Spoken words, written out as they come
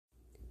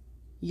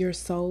Your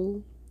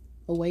soul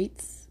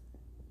awaits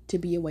to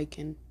be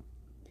awakened.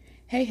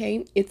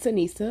 Hey, it's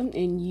Anissa,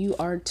 and you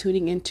are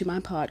tuning into my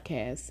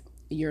podcast,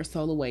 Your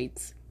Soul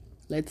Awaits.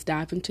 Let's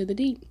dive into the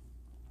deep.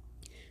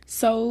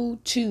 So,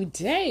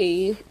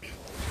 today,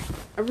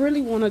 I really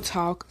want to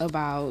talk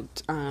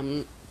about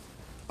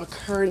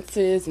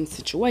occurrences and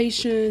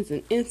situations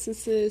and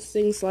instances,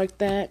 things like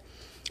that.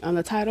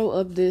 The title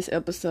of this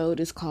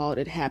episode is called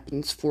It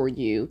Happens For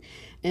You.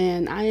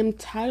 And I am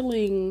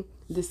titling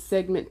this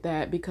segment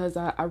that because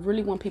I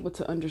really want people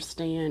to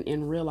understand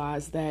and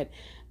realize that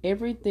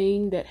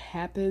everything that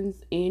happens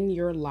in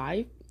your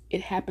life,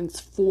 it happens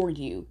for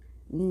you,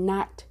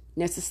 not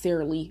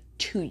necessarily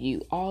to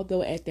you.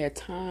 Although at that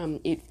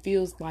time it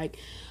feels like,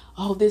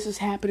 oh, this is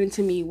happening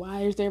to me.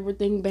 Why is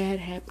everything bad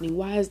happening?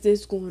 Why is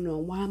this going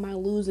on? Why am I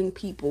losing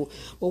people?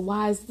 Well,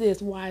 why is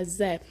this? Why is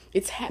that?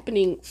 It's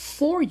happening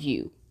for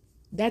you.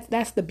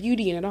 That's the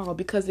beauty in it all,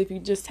 because if you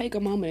just take a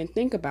moment and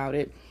think about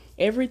it,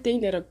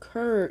 everything that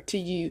occurred to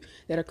you,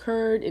 that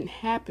occurred and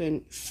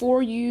happened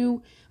for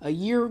you a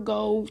year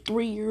ago,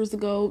 3 years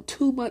ago,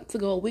 2 months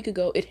ago, a week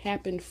ago, it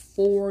happened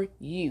for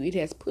you. It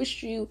has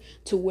pushed you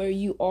to where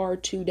you are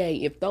today.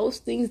 If those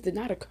things did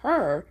not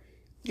occur,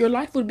 your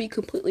life would be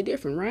completely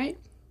different, right?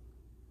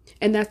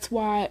 And that's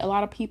why a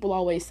lot of people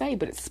always say,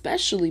 but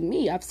especially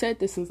me, I've said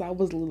this since I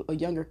was a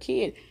younger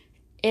kid,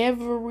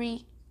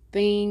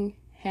 everything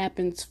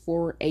happens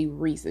for a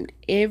reason.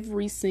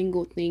 Every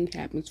single thing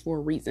happens for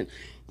a reason.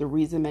 The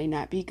reason may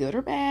not be good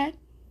or bad,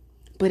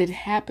 but it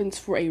happens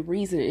for a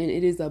reason, and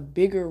it is a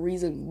bigger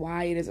reason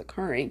why it is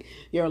occurring.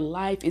 Your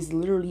life is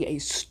literally a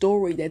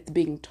story that's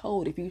being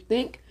told. If you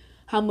think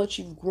how much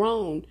you've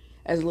grown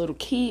as a little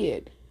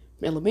kid,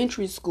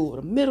 elementary school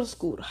to middle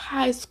school to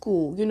high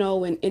school,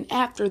 and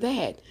after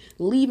that,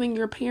 leaving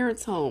your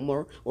parents'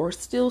 home or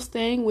still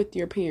staying with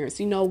your parents,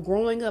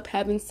 growing up,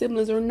 having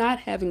siblings or not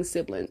having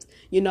siblings,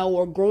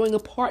 or growing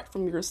apart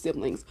from your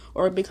siblings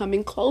or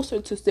becoming closer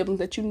to siblings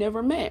that you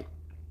never met,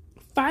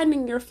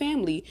 finding your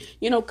family,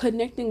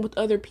 connecting with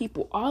other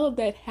people. All of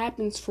that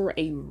happens for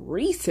a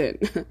reason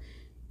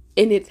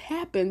and it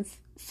happens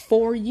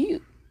for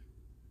you.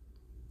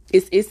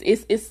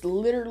 It's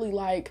literally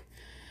like,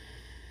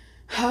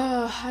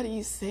 how do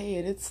you say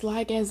it? It's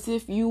like as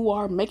if you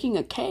are making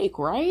a cake,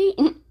 right?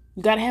 You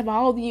got to have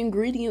all the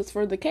ingredients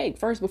for the cake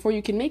first before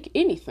you can make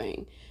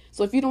anything.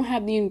 So if you don't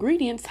have the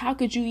ingredients, how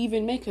could you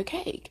even make a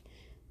cake?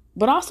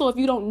 But also, if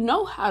you don't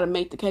know how to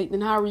make the cake,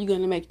 then how are you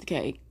going to make the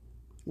cake?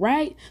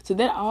 Right? So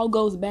that all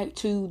goes back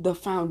to the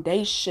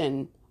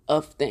foundation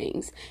of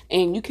things.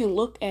 And you can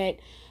look at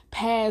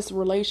past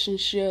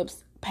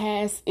relationships,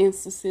 past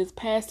instances,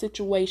 past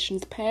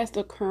situations, past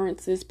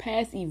occurrences,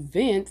 past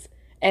events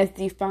as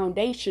the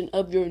foundation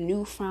of your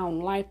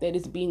newfound life that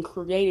is being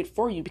created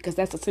for you, because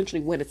that's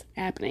essentially what is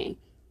happening.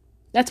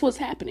 That's what's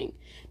happening.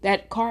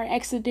 That car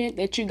accident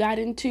that you got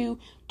into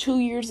 2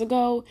 years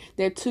ago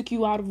that took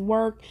you out of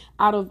work,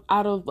 out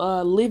of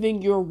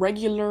living your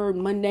regular,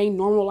 mundane,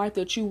 normal life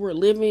that you were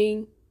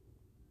living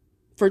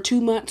for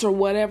 2 months or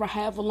whatever,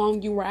 however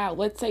long you were out.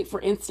 Let's say, for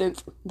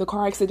instance, the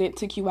car accident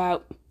took you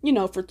out,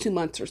 for 2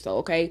 months or so,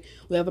 okay?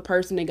 We have a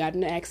person that got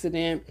in an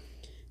accident.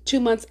 2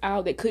 months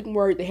out, they couldn't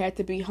work, they had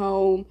to be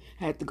home,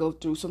 had to go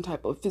through some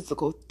type of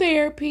physical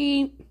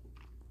therapy.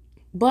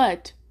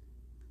 But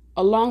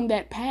along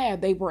that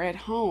path, they were at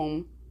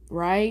home,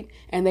 right?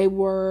 And they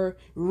were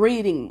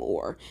reading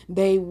more.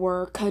 They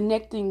were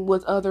connecting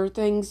with other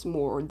things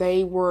more.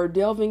 They were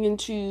delving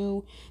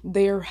into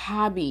their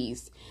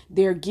hobbies,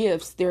 their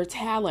gifts, their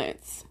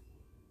talents,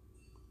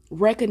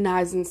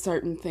 recognizing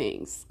certain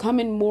things,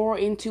 coming more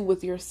into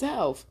with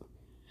yourself.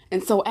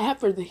 And so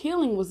after the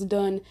healing was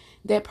done,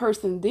 that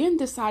person then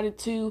decided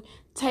to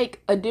take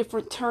a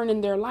different turn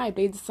in their life.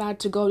 They decided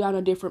to go down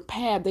a different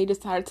path. They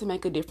decided to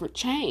make a different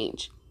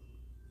change.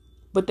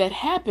 But that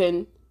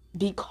happened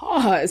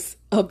because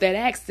of that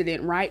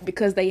accident, right?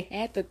 Because they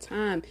had the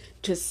time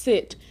to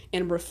sit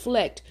and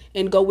reflect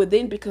and go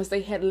within, because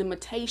they had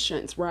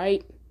limitations,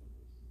 right?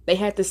 They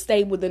had to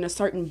stay within a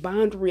certain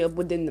boundary of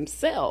within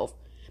themselves,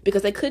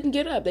 because they couldn't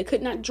get up. They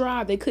could not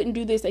drive. They couldn't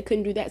do this. They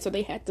couldn't do that. So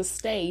they had to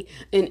stay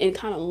and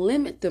kind of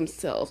limit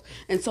themselves.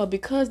 And so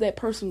because that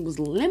person was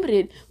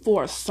limited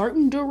for a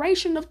certain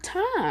duration of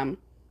time,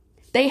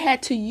 they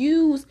had to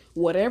use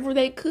whatever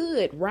they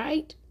could,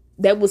 right?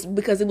 That was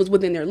because it was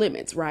within their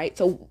limits, right?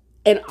 So,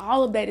 and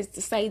all of that is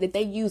to say that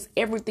they used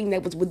everything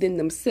that was within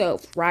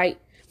themselves,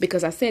 right?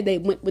 Because I said they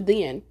went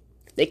within.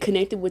 They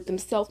connected with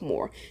themselves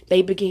more.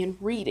 They began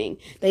reading.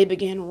 They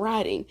began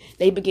writing.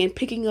 They began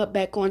picking up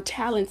back on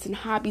talents and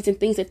hobbies and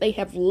things that they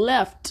have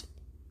left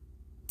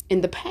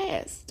in the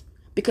past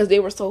because they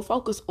were so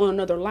focused on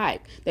another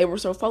life. They were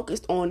so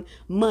focused on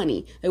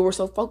money. They were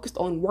so focused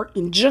on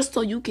working just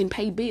so you can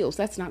pay bills.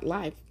 That's not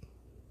life.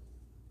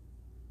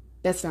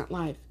 That's not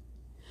life.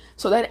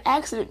 So that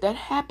accident that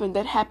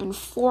happened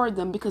for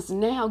them, because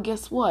now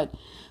guess what?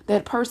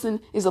 That person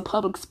is a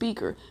public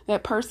speaker.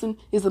 That person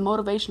is a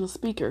motivational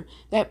speaker.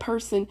 That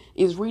person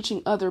is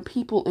reaching other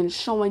people and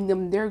showing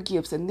them their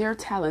gifts and their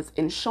talents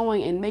and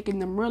showing and making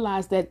them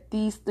realize that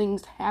these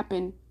things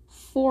happen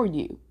for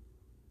you,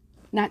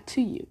 not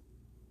to you.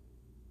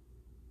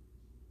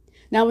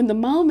 Now, in the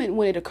moment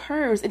when it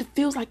occurs, it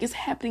feels like it's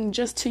happening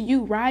just to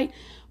you, right?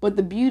 But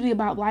the beauty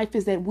about life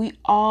is that we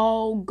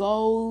all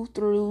go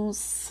through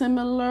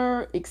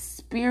similar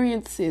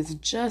experiences,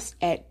 just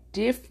at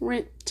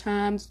different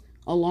times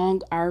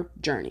along our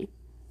journey.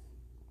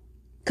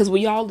 Because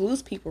we all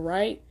lose people,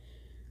 right?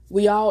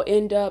 We all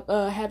end up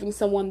having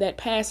someone that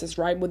passes,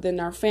 right, within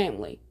our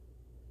family,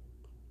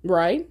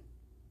 right?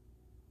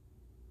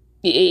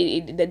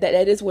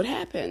 That is what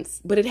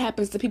happens. But it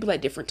happens to people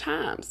at different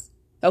times.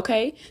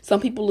 Okay, some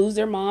people lose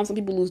their mom, some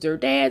people lose their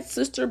dad,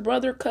 sister,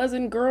 brother,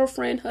 cousin,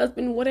 girlfriend,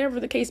 husband, whatever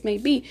the case may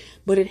be.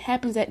 But it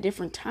happens at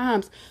different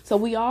times. So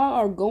we all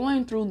are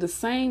going through the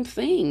same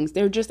things.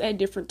 They're just at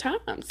different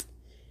times.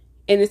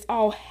 And it's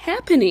all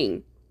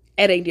happening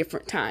at a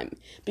different time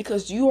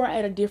because you are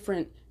at a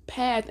different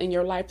path in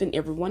your life than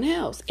everyone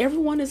else.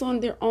 Everyone is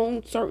on their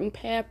own certain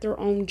path, their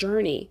own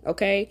journey.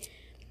 Okay.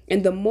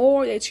 And the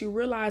more that you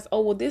realize,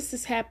 oh, well, this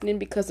is happening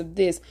because of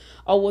this.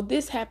 Oh, well,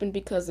 this happened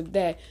because of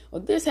that. Or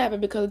this happened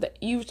because of that.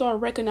 You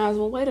start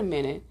recognizing, well, wait a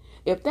minute.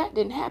 If that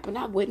didn't happen,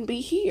 I wouldn't be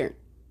here.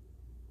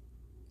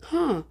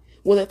 Well,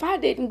 if I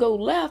didn't go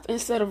left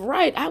instead of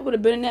right, I would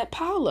have been in that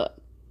pile up.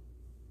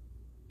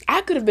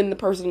 I could have been the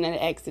person in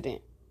that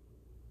accident.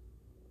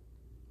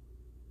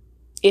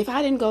 If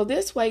I didn't go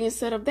this way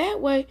instead of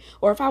that way,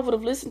 or if I would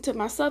have listened to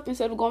myself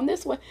instead of going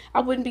this way,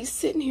 I wouldn't be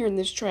sitting here in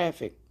this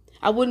traffic.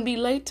 I wouldn't be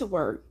late to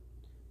work.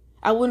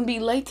 I wouldn't be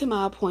late to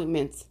my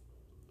appointments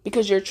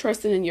because you're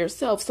trusting in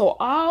yourself. So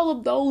all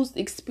of those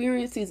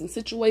experiences and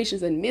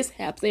situations and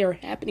mishaps, they are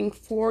happening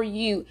for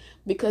you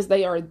because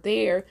they are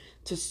there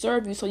to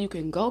serve you so you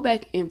can go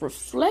back and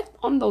reflect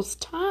on those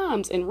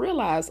times and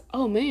realize,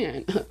 oh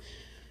man,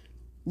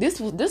 this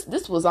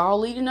was all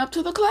leading up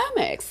to the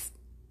climax.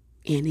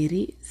 And it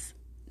is.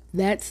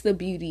 That's the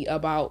beauty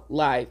about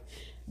life.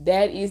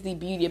 That is the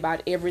beauty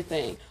about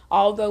everything.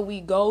 Although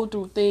we go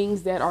through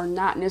things that are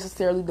not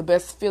necessarily the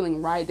best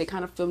feeling, right? They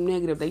kind of feel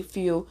negative. They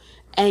feel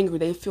angry.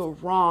 They feel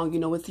wrong. You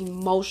know, it's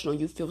emotional.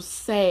 You feel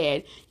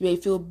sad. You may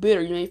feel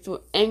bitter. You may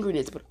feel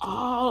angriness. But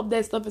all of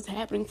that stuff is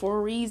happening for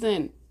a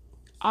reason.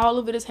 All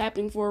of it is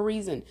happening for a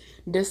reason.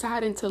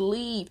 Deciding to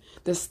leave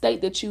the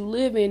state that you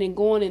live in and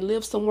going and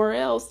live somewhere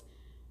else.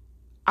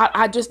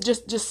 I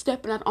just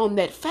stepping out on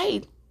that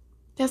faith.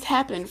 That's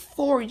happening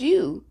for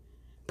you.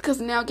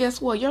 Because now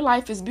guess what? Your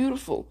life is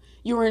beautiful.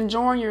 You're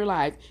enjoying your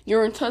life.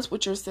 You're in touch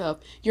with yourself.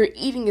 Your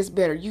eating is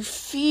better. You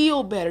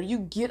feel better. You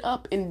get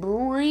up and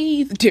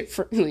breathe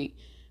differently.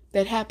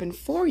 That happened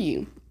for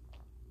you.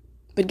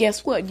 But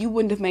guess what? You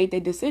wouldn't have made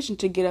that decision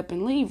to get up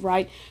and leave,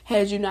 right?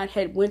 Had you not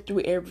had went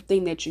through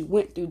everything that you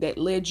went through that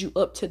led you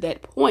up to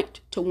that point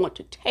to want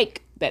to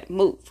take that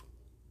move.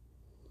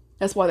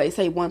 That's why they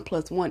say 1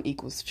 + 1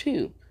 =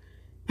 2.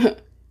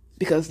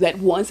 Because that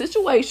one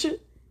situation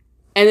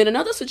and then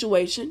another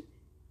situation,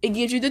 it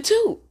gives you the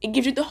two. It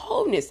gives you the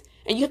wholeness.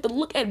 And you have to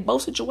look at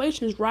both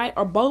situations, right?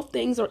 Or both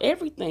things or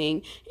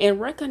everything and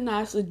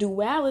recognize the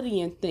duality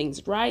in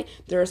things, right?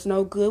 There's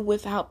no good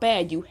without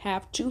bad. You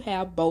have to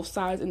have both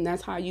sides, and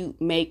that's how you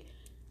make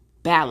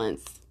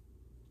balance.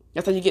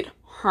 That's how you get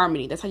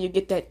harmony. That's how you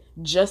get that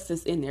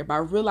justice in there, by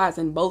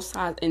realizing both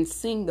sides and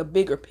seeing the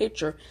bigger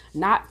picture,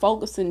 not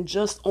focusing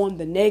just on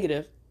the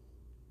negative,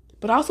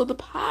 but also the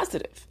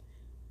positive.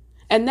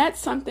 And that's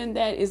something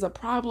that is a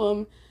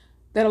problem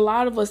that a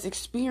lot of us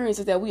experience,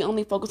 is that we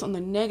only focus on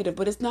the negative,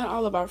 but it's not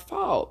all of our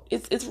fault.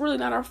 It's really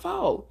not our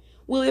fault.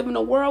 We live in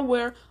a world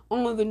where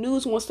only the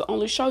news wants to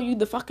only show you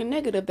the fucking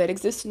negative that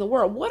exists in the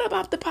world. What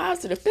about the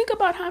positive? Think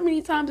about how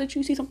many times that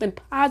you see something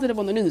positive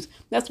on the news.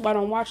 That's why I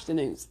don't watch the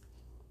news.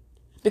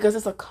 Because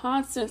it's a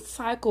constant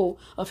cycle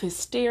of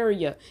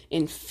hysteria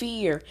and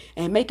fear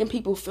and making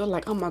people feel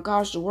like, oh my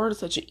gosh, the world is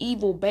such an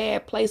evil,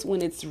 bad place,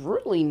 when it's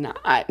really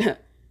not.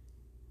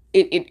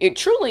 It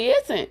truly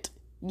isn't.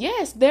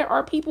 Yes, there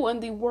are people in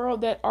the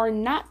world that are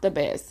not the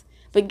best.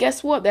 But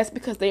guess what? That's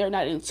because they are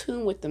not in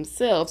tune with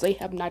themselves. They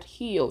have not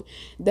healed.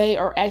 They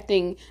are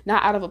acting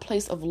not out of a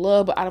place of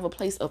love, but out of a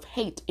place of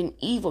hate and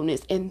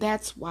evilness. And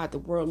that's why the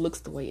world looks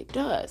the way it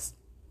does.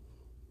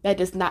 That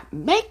does not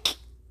make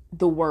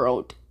the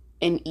world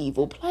an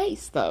evil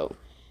place, though.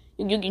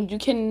 You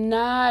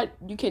cannot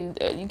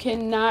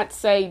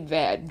say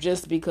that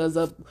just because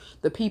of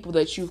the people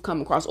that you've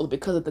come across or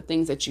because of the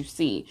things that you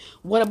see.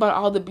 What about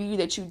all the beauty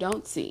that you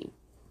don't see?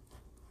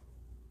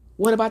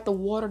 What about the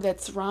water that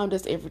surrounds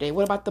us every day?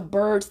 What about the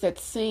birds that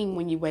sing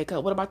when you wake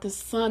up? What about the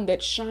sun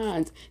that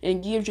shines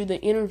and gives you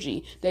the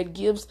energy, that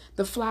gives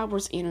the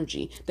flowers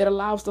energy, that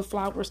allows the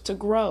flowers to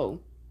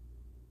grow?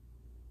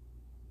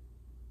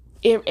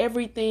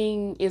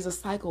 Everything is a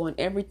cycle and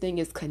everything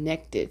is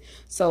connected.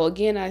 So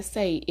again, I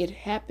say it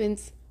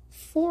happens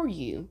for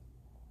you.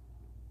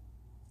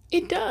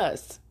 It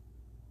does.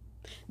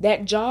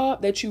 That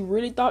job that you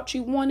really thought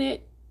you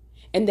wanted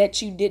and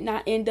that you did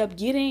not end up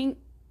getting,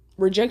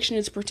 rejection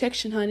is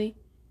protection, honey.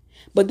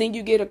 But then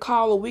you get a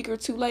call a week or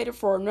two later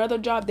for another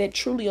job that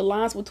truly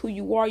aligns with who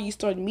you are. You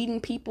start meeting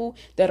people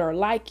that are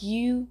like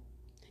you.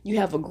 You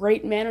have a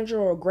great manager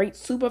or a great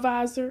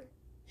supervisor.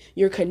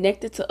 You're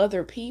connected to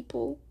other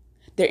people.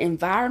 Their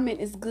environment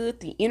is good.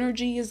 The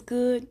energy is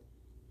good.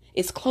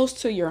 It's close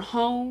to your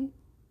home.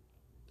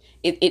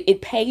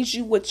 It pays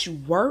you what you're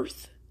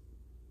worth.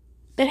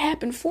 That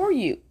happened for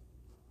you.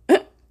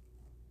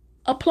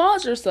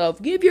 Applaud yourself.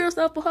 Give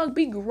yourself a hug.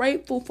 Be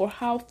grateful for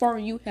how far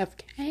you have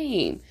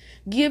came.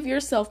 Give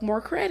yourself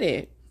more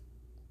credit.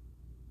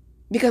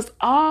 Because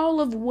all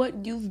of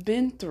what you've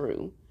been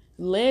through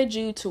led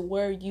you to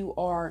where you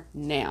are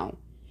now.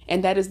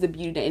 And that is the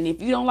beauty. And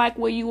if you don't like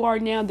where you are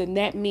now, then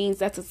that means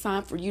that's a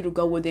sign for you to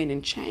go within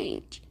and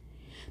change.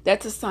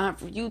 That's a sign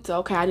for you to,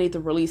 okay, I need to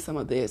release some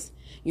of this.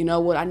 You know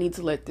what? I need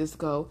to let this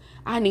go.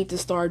 I need to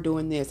start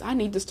doing this. I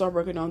need to start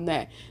working on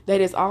that.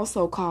 That is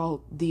also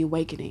called the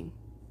awakening.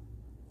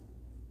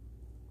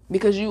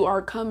 Because you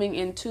are coming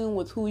in tune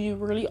with who you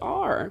really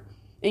are.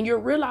 And you're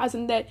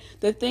realizing that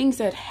the things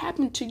that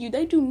happen to you,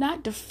 they do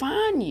not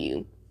define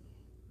you.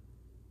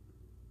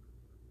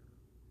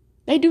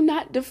 They do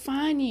not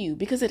define you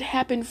because it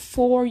happened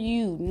for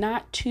you,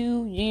 not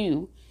to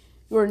you.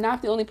 You're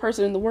not the only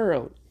person in the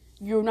world.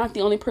 You're not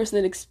the only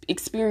person that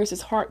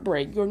experiences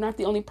heartbreak. You're not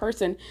the only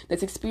person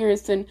that's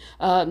experiencing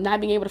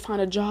not being able to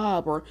find a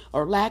job or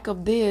lack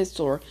of this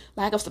or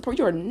lack of support.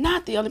 You're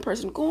not the only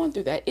person going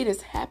through that. It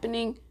is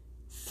happening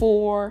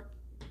for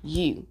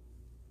you.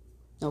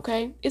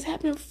 Okay? It's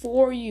happening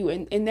for you.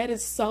 And that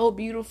is so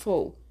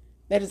beautiful.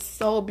 That is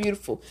so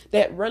beautiful.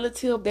 That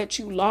relative that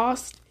you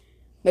lost,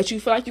 that you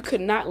feel like you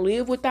could not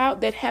live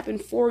without, that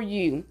happened for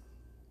you.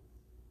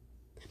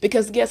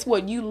 Because guess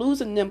what? You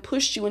losing them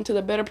pushed you into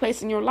the better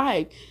place in your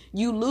life.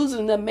 You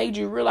losing them made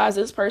you realize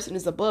this person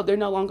is above. They're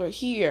no longer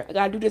here. I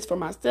got to do this for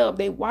myself.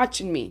 They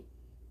watching me.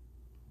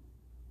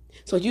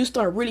 So you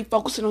start really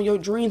focusing on your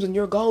dreams and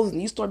your goals,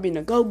 and you start being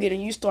a go-getter,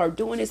 and you start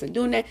doing this and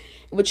doing that.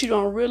 But you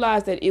don't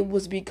realize that it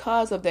was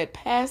because of that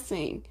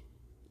passing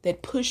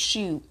that pushed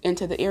you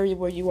into the area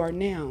where you are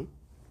now.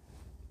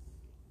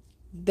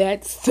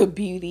 That's the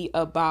beauty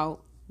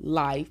about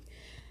life.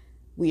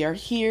 We are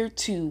here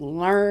to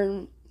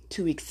learn,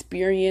 to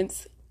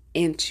experience,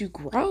 and to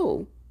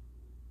grow.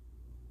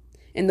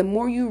 And the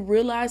more you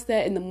realize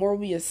that, and the more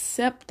we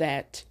accept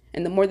that,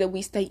 and the more that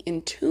we stay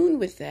in tune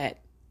with that,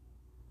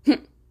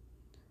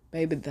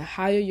 baby, the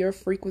higher your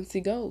frequency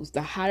goes,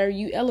 the higher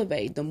you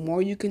elevate, the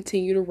more you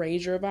continue to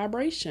raise your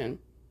vibration.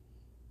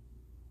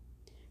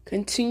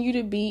 Continue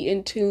to be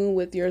in tune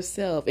with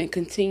yourself and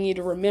continue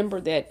to remember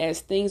that as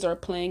things are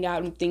playing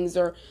out and things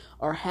are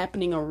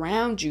happening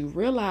around you,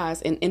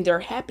 realize, and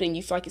they're happening,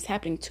 you feel like it's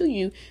happening to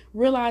you,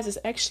 realize it's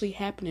actually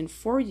happening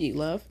for you,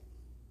 love.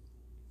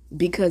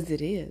 Because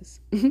it is.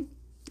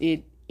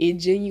 It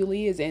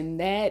genuinely is. And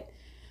that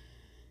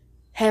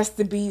has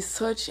to be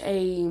such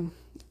a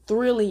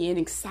thrilling and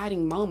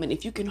exciting moment.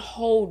 If you can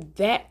hold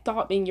that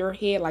thought in your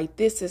head, like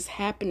this is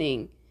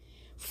happening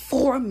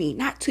for me,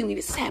 not to me.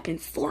 This is happening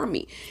for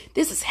me.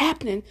 This is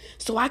happening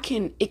so I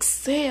can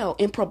excel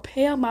and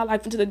propel my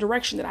life into the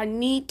direction that I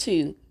need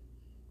to.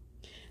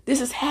 This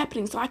is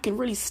happening so I can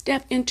really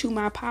step into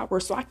my power,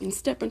 so I can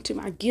step into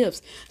my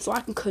gifts, so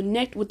I can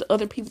connect with the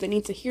other people that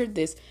need to hear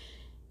this.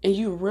 And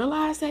you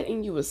realize that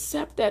and you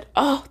accept that,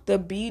 the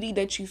beauty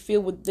that you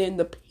feel within,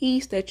 the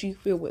peace that you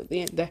feel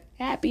within, the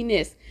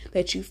happiness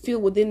that you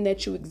feel within,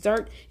 that you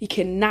exert, it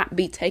cannot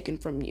be taken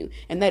from you.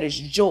 And that is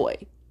joy.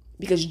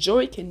 Because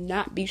joy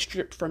cannot be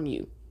stripped from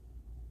you.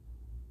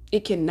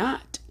 It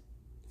cannot.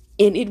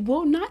 And it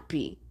will not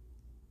be.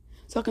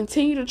 So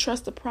continue to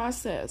trust the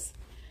process.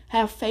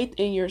 Have faith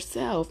in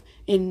yourself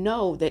and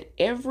know that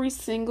every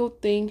single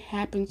thing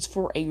happens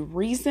for a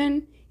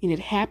reason, and it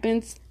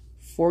happens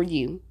for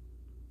you.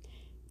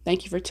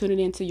 Thank you for tuning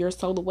in to Your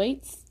Soul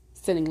Awaits,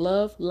 sending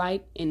love,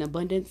 light, and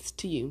abundance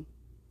to you.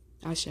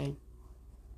 Ashe.